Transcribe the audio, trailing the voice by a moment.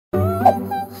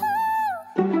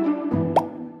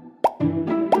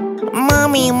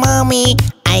Mommy,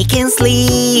 I can't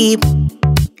sleep.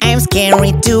 I'm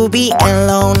scared to be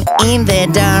alone in the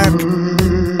dark.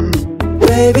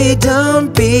 Baby,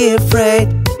 don't be afraid.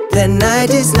 The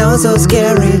night is not so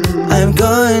scary. I'm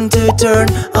going to turn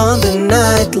on the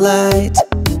night light.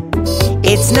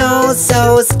 It's not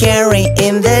so scary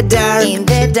in the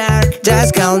dark.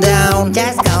 Just calm down.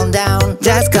 Just calm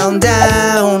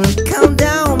down. Calm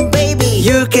down, baby.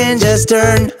 You can just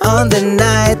turn on the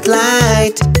night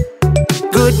light.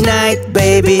 Good night,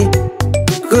 baby.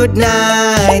 Good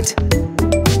night.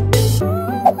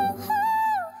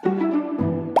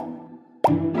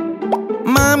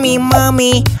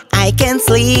 Mommy, I can't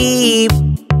sleep.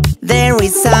 There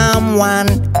is someone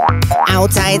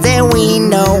outside the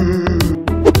window.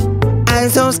 I'm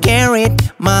so scared,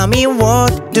 mommy,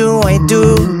 what do I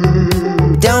do?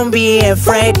 Don't be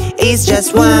afraid, it's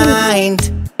just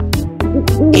wind.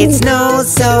 It's not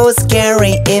so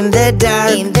scary in the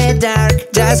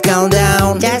dark. Just calm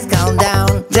down. Just calm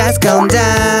down. Just calm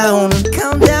down.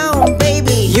 Calm down,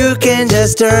 baby. You can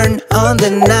just turn on the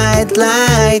night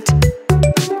light.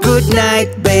 Good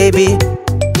night, baby.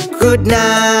 Good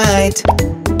night.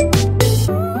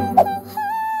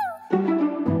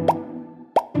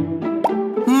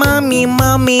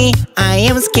 Mommy, I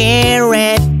am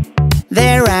scared.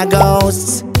 There are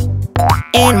ghosts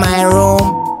in my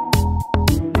room.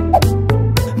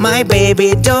 My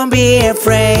baby, don't be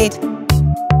afraid.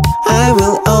 I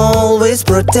will always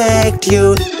protect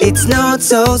you. It's not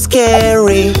so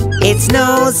scary. It's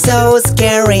not so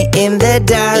scary in the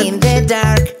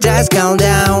dark. Just calm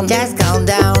down. Just calm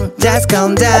down. Just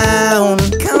calm down.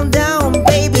 Calm down,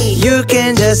 baby. You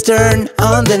can just turn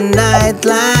on the night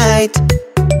light.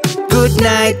 Good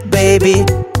night, baby.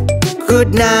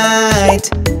 Good night.